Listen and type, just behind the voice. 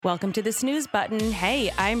Welcome to the snooze button.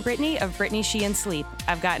 Hey, I'm Brittany of Brittany Sheehan Sleep.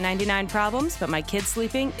 I've got 99 problems, but my kid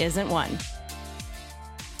sleeping isn't one.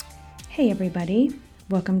 Hey everybody,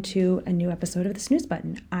 welcome to a new episode of the snooze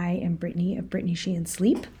button. I am Brittany of Brittany Sheehan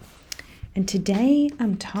Sleep, and today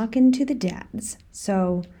I'm talking to the dads.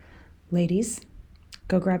 So, ladies,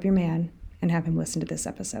 go grab your man and have him listen to this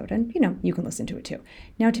episode, and you can listen to it too.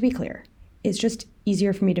 Now, to be clear, it's just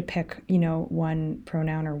easier for me to pick, one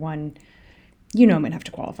pronoun or one. I'm going to have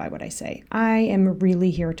to qualify what I say. I am really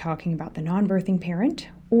here talking about the non-birthing parent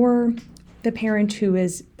or the parent who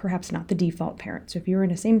is perhaps not the default parent. So if you're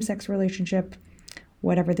in a same-sex relationship,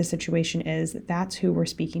 whatever the situation is, that's who we're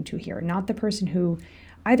speaking to here. Not the person who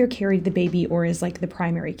either carried the baby or is like the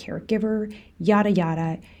primary caregiver, yada,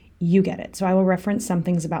 yada. You get it. So I will reference some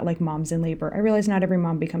things about like moms in labor. I realize not every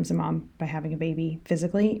mom becomes a mom by having a baby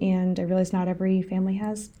physically, and I realize not every family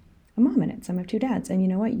has a mom in it. Some have two dads. And you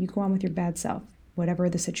know what? You go on with your bad self, whatever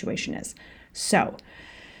the situation is. So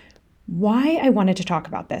why I wanted to talk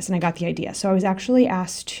about this, and I got the idea. So I was actually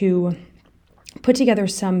asked to put together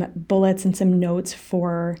some bullets and some notes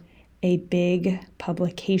for a big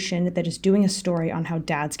publication that is doing a story on how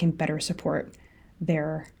dads can better support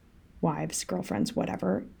their wives, girlfriends,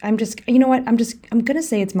 whatever. I'm going to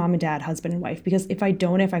say it's mom and dad, husband and wife, because if I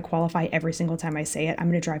qualify every single time I say it, I'm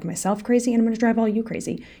going to drive myself crazy and I'm going to drive all you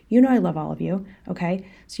crazy. I love all of you, okay?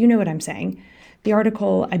 So you know what I'm saying. The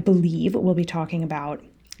article, I believe, will be talking about,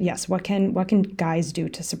 yes, what can guys do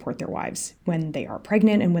to support their wives when they are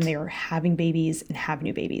pregnant and when they are having babies and have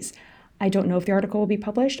new babies. I don't know if the article will be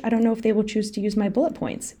published. I don't know if they will choose to use my bullet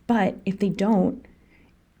points, but if they don't,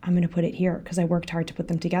 I'm going to put it here because I worked hard to put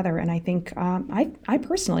them together. And I think, I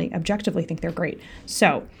personally, objectively think they're great.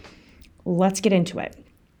 So let's get into it.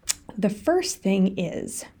 The first thing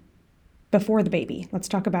is before the baby. Let's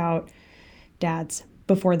talk about dads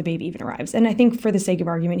before the baby even arrives. And I think for the sake of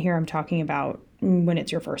argument here, I'm talking about when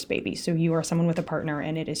it's your first baby. So you are someone with a partner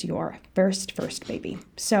and it is your first baby.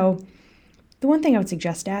 So the one thing I would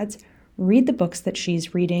suggest, dads, read the books that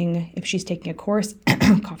she's reading. If she's taking a course,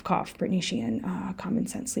 cough, cough, Brittany Sheehan, Common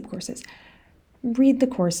Sense Sleep courses. Read the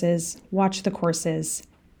courses, watch the courses,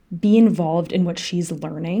 be involved in what she's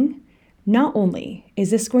learning. Not only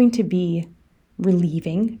is this going to be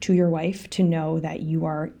relieving to your wife to know that you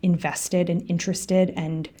are invested and interested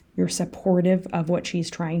and you're supportive of what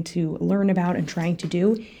she's trying to learn about and trying to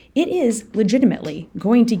do, it is legitimately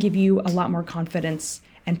going to give you a lot more confidence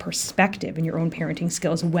and perspective in your own parenting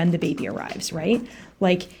skills when the baby arrives, right?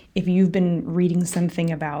 Like if you've been reading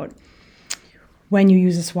something about when you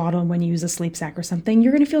use a swaddle and when you use a sleep sack or something,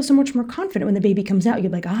 you're going to feel so much more confident when the baby comes out.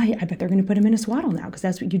 You're like, I bet they're going to put him in a swaddle now because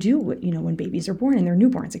that's what you do, when babies are born and they're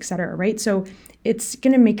newborns, et cetera, right? So it's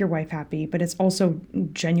going to make your wife happy, but it's also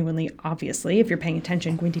genuinely, obviously, if you're paying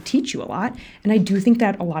attention, going to teach you a lot. And I do think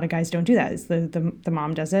that a lot of guys don't do that. It's the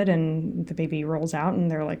mom does it and the baby rolls out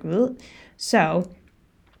and they're like, ugh. So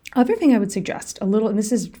other thing I would suggest and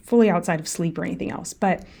this is fully outside of sleep or anything else,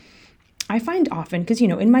 but I find often, because,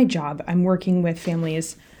 in my job, I'm working with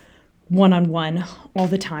families one-on-one all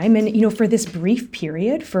the time. And, for this brief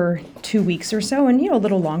period for 2 weeks or so, and, a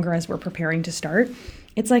little longer as we're preparing to start,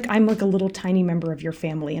 it's like I'm like a little tiny member of your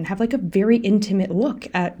family and have like a very intimate look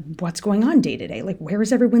at what's going on day to day. Like, where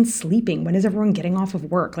is everyone sleeping? When is everyone getting off of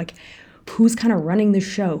work? Like, who's kind of running the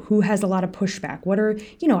show? Who has a lot of pushback?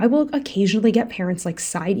 I will occasionally get parents like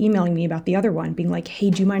side emailing me about the other one, being like,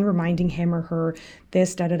 hey, do you mind reminding him or her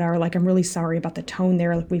this, da-da-da, or like, I'm really sorry about the tone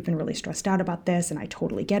there. Like, we've been really stressed out about this and I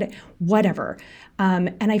totally get it, whatever.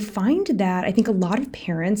 And I find that I think a lot of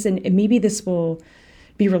parents, and maybe this will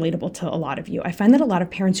be relatable to a lot of you, I find that a lot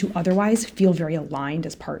of parents who otherwise feel very aligned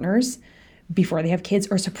as partners before they have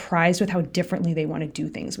kids are surprised with how differently they want to do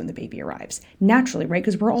things when the baby arrives. Naturally, right?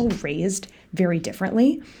 Because we're all raised very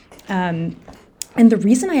differently. And the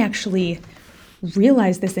reason I actually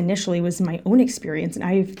realized this initially was my own experience.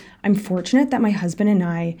 And I'm fortunate that my husband and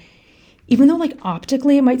I, even though like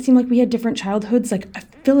optically it might seem like we had different childhoods, like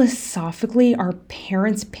philosophically our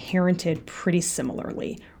parents parented pretty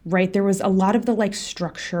similarly, right? There was a lot of the like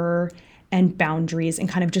structure and boundaries and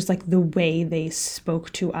kind of just like the way they spoke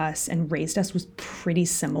to us and raised us was pretty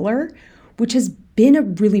similar, which has been a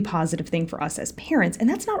really positive thing for us as parents. And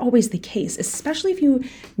that's not always the case, especially if you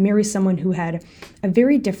marry someone who had a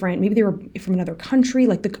very different, maybe they were from another country.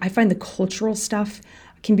 Like I find the cultural stuff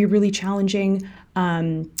can be really challenging,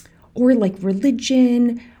 or like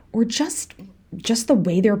religion, or just the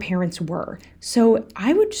way their parents were. So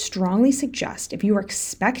I would strongly suggest if you are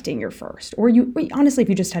expecting your first, or honestly, if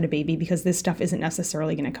you just had a baby, because this stuff isn't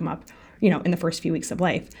necessarily going to come up, in the first few weeks of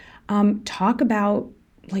life, talk about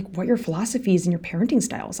like what your philosophies and your parenting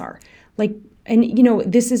styles are. Like And,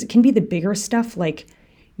 this can be the bigger stuff, like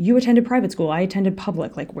you attended private school, I attended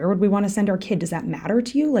public. Like, where would we want to send our kid? Does that matter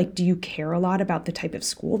to you? Like, do you care a lot about the type of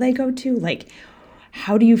school they go to? Like,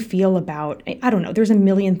 how do you feel about, I don't know, there's a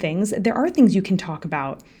million things. There are things you can talk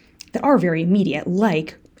about that are very immediate,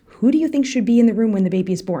 like who do you think should be in the room when the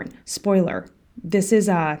baby is born? Spoiler, this is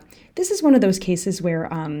one of those cases where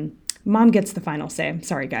mom gets the final say.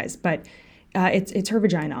 Sorry, guys, but it's her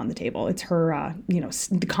vagina on the table. It's her,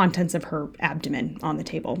 the contents of her abdomen on the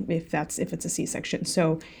table, if it's a C-section.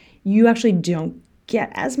 So you actually don't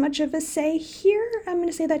get as much of a say here. I'm going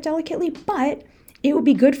to say that delicately, but it would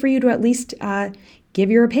be good for you to at least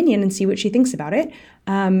give your opinion and see what she thinks about it.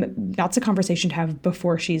 That's a conversation to have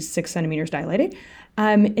before she's 6 centimeters dilated.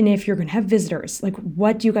 And if you're going to have visitors, like,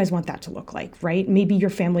 what do you guys want that to look like, right? Maybe your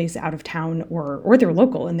family is out of town or they're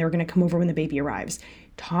local and they're going to come over when the baby arrives.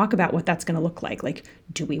 Talk about what that's going to look like. Like,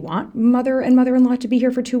 do we want mother and mother-in-law to be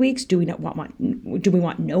here for 2 weeks? Do we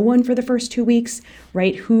want no one for the first 2 weeks,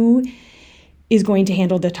 right? Who is going to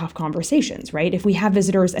handle the tough conversations, right? If we have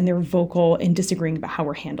visitors and they're vocal in disagreeing about how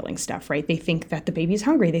we're handling stuff, right? They think that the baby's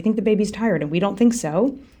hungry, they think the baby's tired, and we don't think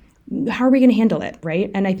so. How are we going to handle it, right?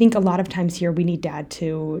 And I think a lot of times here we need dad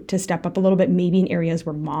to step up a little bit, maybe in areas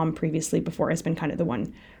where mom previously before has been kind of the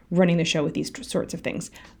one running the show with these sorts of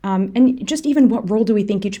things. And just even what role do we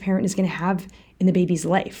think each parent is going to have in the baby's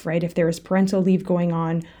life, right? If there is parental leave going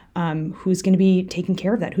on, who's going to be taking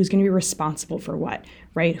care of that? Who's going to be responsible for what,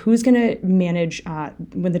 right? Who's going to manage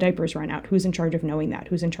when the diapers run out? Who's in charge of knowing that?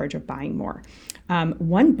 Who's in charge of buying more?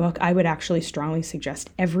 One book I would actually strongly suggest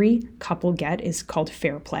every couple get is called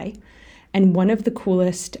Fair Play. And one of the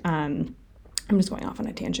coolest, I'm just going off on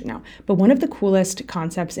a tangent now, but one of the coolest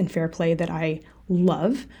concepts in Fair Play that I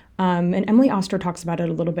love, and Emily Oster talks about it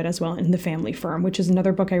a little bit as well in The Family Firm, which is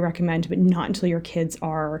another book I recommend, but not until your kids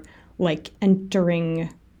are like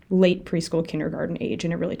entering late preschool, kindergarten age.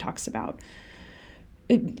 And it really talks about,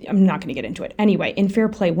 I'm not going to get into it. Anyway, in Fair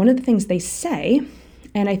Play, one of the things they say,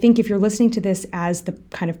 and I think if you're listening to this as the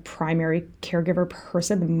kind of primary caregiver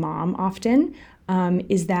person, the mom often,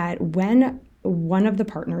 is that when one of the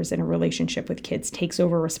partners in a relationship with kids takes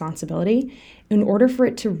over responsibility, in order for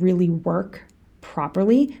it to really work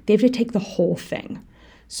properly, they have to take the whole thing.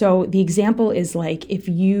 So the example is like if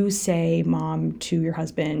you say, mom, to your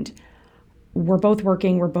husband, we're both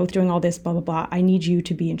working, we're both doing all this, blah, blah, blah. I need you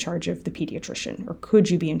to be in charge of the pediatrician, or could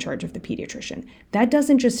you be in charge of the pediatrician? That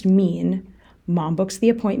doesn't just mean mom books the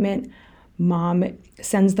appointment, mom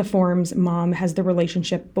sends the forms, mom has the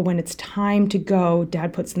relationship, but when it's time to go,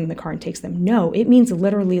 dad puts them in the car and takes them. No, it means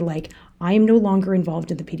literally like, I am no longer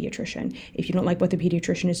involved in the pediatrician. If you don't like what the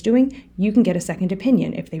pediatrician is doing, you can get a second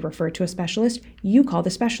opinion. If they refer to a specialist, you call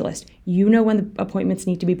the specialist. You know when the appointments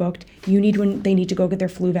need to be booked. You need when they need to go get their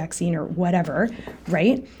flu vaccine or whatever,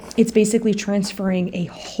 right? It's basically transferring a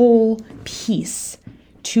whole piece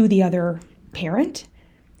to the other parent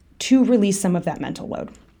to release some of that mental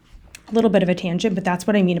load. A little bit of a tangent, but that's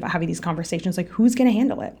what I mean about having these conversations, like who's going to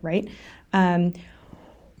handle it, right?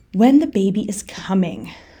 When the baby is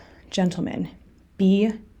coming, gentlemen,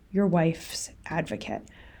 be your wife's advocate.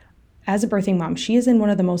 As a birthing mom, she is in one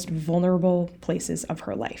of the most vulnerable places of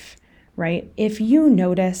her life, right? If you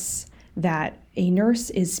notice that a nurse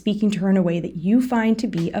is speaking to her in a way that you find to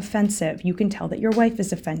be offensive, you can tell that your wife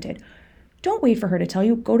is offended. Don't wait for her to tell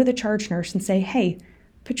you. Go to the charge nurse and say, hey,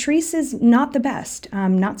 Patrice is not the best.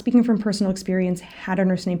 Not speaking from personal experience, had a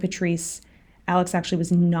nurse named Patrice. Alex actually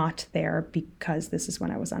was not there because this is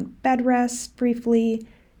when I was on bed rest briefly.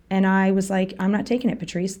 And I was like, I'm not taking it,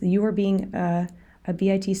 Patrice. You are being a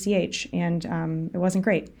bitch, and it wasn't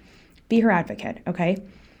great. Be her advocate, okay?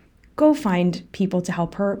 Go find people to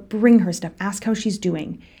help her, bring her stuff, ask how she's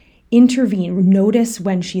doing, intervene, notice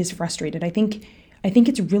when she is frustrated. I think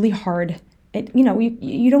it's really hard.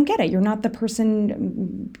 You don't get it. You're not the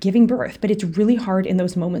person giving birth, but it's really hard in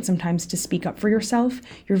those moments sometimes to speak up for yourself.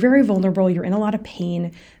 You're very vulnerable. You're in a lot of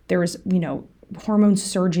pain. There's, hormones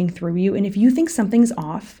surging through you. And if you think something's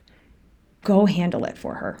off, go handle it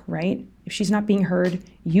for her, right? If she's not being heard,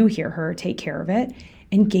 you hear her, take care of it,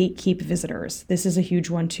 and gatekeep visitors. This is a huge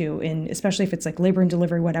one too, especially if it's like labor and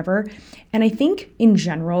delivery, whatever. And I think in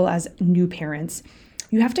general, as new parents,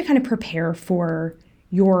 you have to kind of prepare for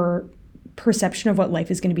your perception of what life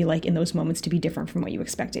is going to be like in those moments to be different from what you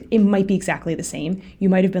expected. It might be exactly the same. You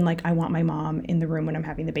might have been like, I want my mom in the room when I'm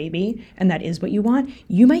having the baby, and that is what you want.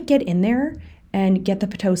 You might get in there and get the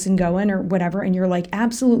Pitocin going or whatever, and you're like,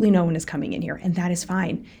 absolutely no one is coming in here, and that is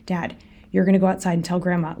fine. Dad, you're going to go outside and tell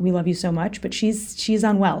grandma, we love you so much, but she's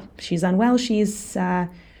unwell. She's unwell. She's on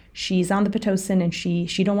the Pitocin, and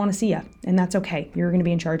she don't want to see you, and that's okay. You're going to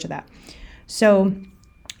be in charge of that. So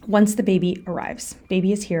once the baby arrives,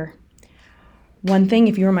 baby is here. One thing,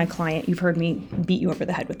 if you're my client, you've heard me beat you over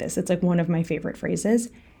the head with this. It's like one of my favorite phrases.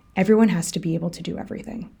 Everyone has to be able to do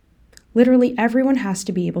everything. Literally, everyone has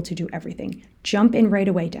to be able to do everything. Jump in right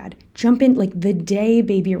away, Dad. Jump in like the day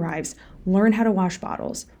baby arrives. Learn how to wash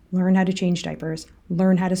bottles. Learn how to change diapers.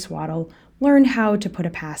 Learn how to swaddle. Learn how to put a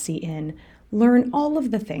passy in. Learn all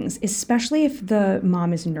of the things, especially if the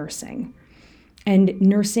mom is nursing. And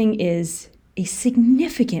nursing is a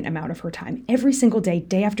significant amount of her time every single day,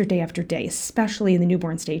 day after day after day, especially in the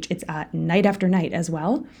newborn stage. It's night after night as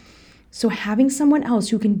well. So having someone else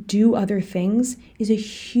who can do other things is a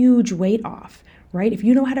huge weight off, right? If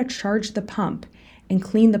you know how to charge the pump and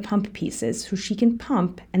clean the pump pieces so she can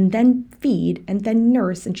pump and then feed and then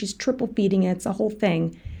nurse, and she's triple feeding it, it's a whole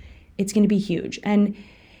thing, it's going to be huge. And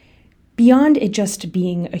beyond it just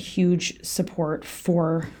being a huge support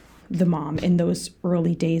for the mom in those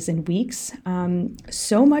early days and weeks,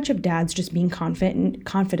 so much of dads just being confident,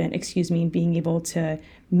 and being able to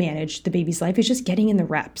manage the baby's life is just getting in the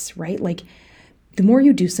reps, right? Like the more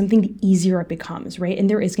you do something, the easier it becomes, right? And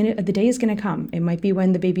the day is gonna come. It might be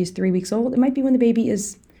when the baby is 3 weeks old. It might be when the baby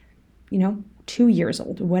is, 2 years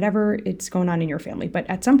old, whatever it's going on in your family. But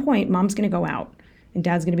at some point, mom's gonna go out and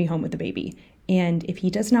dad's gonna be home with the baby. And if he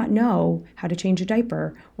does not know how to change a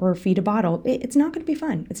diaper or feed a bottle, it's not going to be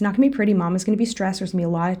fun. It's not going to be pretty. Mom is going to be stressed. There's going to be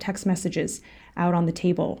a lot of text messages out on the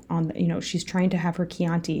table. She's trying to have her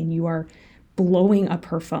Chianti and you are blowing up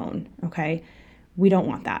her phone. Okay, we don't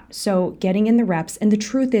want that. So getting in the reps. And the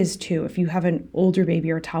truth is too, if you have an older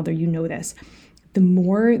baby or a toddler, you know this. The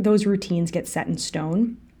more those routines get set in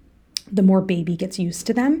stone, the more baby gets used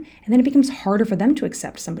to them, and then it becomes harder for them to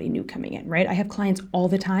accept somebody new coming in, right? I have clients all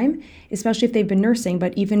the time, especially if they've been nursing,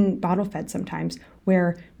 but even bottle fed sometimes,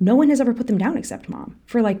 where no one has ever put them down except mom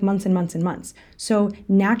for like months and months and months. So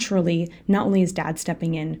naturally, not only is dad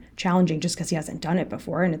stepping in challenging just because he hasn't done it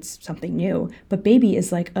before and it's something new, but baby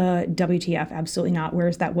is like, WTF, absolutely not.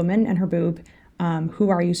 Where's that woman and her boob? Who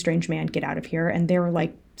are you, strange man? Get out of here. And they were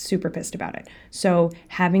like, super pissed about it. So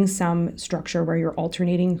having some structure where you're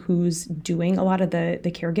alternating who's doing a lot of the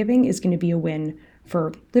caregiving is going to be a win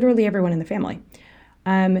for literally everyone in the family.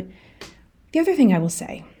 The other thing I will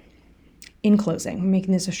say in closing, I'm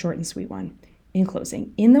making this a short and sweet one. In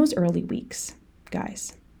closing, in those early weeks,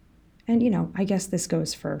 guys, and I guess this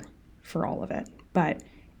goes for all of it, but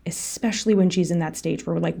especially when she's in that stage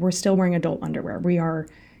where we're still wearing adult underwear, we are,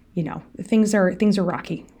 things are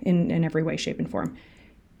rocky in every way, shape, and form.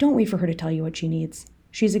 Don't wait for her to tell you what she needs.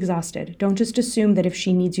 She's exhausted. Don't just assume that if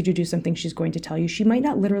she needs you to do something, she's going to tell you. She might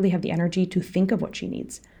not literally have the energy to think of what she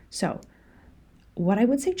needs. So what I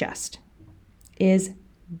would suggest is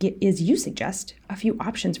you suggest a few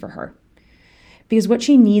options for her, because what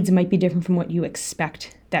she needs might be different from what you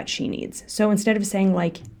expect that she needs. So instead of saying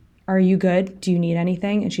like, are you good? Do you need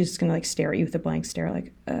anything? And she's just going to stare at you with a blank stare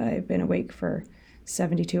like, I've been awake for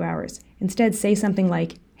 72 hours. Instead, say something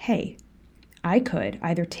like, hey, I could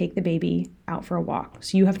either take the baby out for a walk,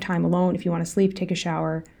 so you have time alone. If you want to sleep, take a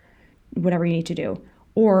shower, whatever you need to do.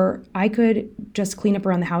 Or I could just clean up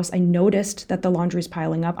around the house. I noticed that the laundry is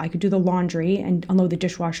piling up. I could do the laundry and unload the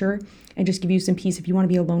dishwasher and just give you some peace if you want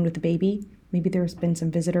to be alone with the baby. Maybe there's been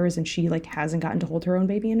some visitors and she hasn't gotten to hold her own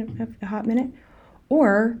baby in a hot minute.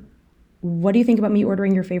 Or what do you think about me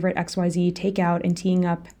ordering your favorite XYZ takeout and teeing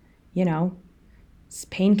up,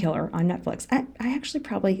 Painkiller on Netflix?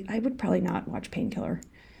 I would probably not watch Painkiller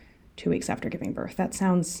 2 weeks after giving birth. That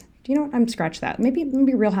sounds, I'm scratch that. Maybe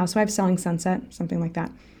Real Housewives, Selling Sunset, something like that.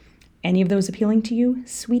 Any of those appealing to you,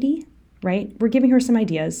 sweetie? Right? We're giving her some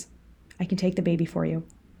ideas. I can take the baby for you.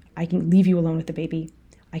 I can leave you alone with the baby.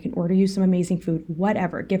 I can order you some amazing food,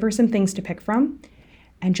 whatever. Give her some things to pick from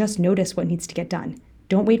and just notice what needs to get done.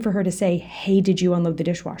 Don't wait for her to say, hey, did you unload the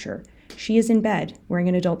dishwasher? She is in bed wearing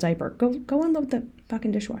an adult diaper. Go unload the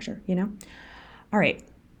fucking dishwasher, All right.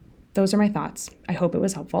 Those are my thoughts. I hope it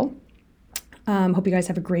was helpful. Hope you guys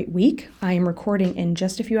have a great week. I am recording in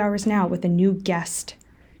just a few hours now with a new guest,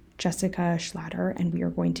 Jessica Schlatter, and we are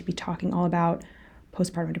going to be talking all about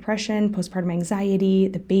postpartum depression, postpartum anxiety,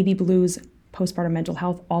 the baby blues, postpartum mental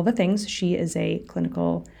health, all the things. She is a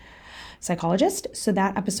clinical psychologist. So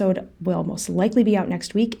that episode will most likely be out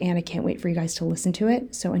next week, and I can't wait for you guys to listen to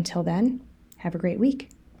it. So until then, have a great week.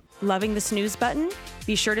 Loving the snooze button?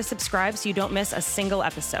 Be sure to subscribe so you don't miss a single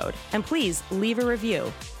episode. And please leave a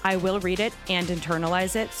review. I will read it and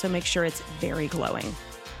internalize it, so make sure it's very glowing.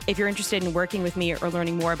 If you're interested in working with me or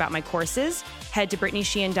learning more about my courses, head to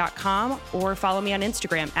BrittanySheehan.com or follow me on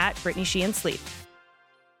Instagram at BrittanySheehanSleep.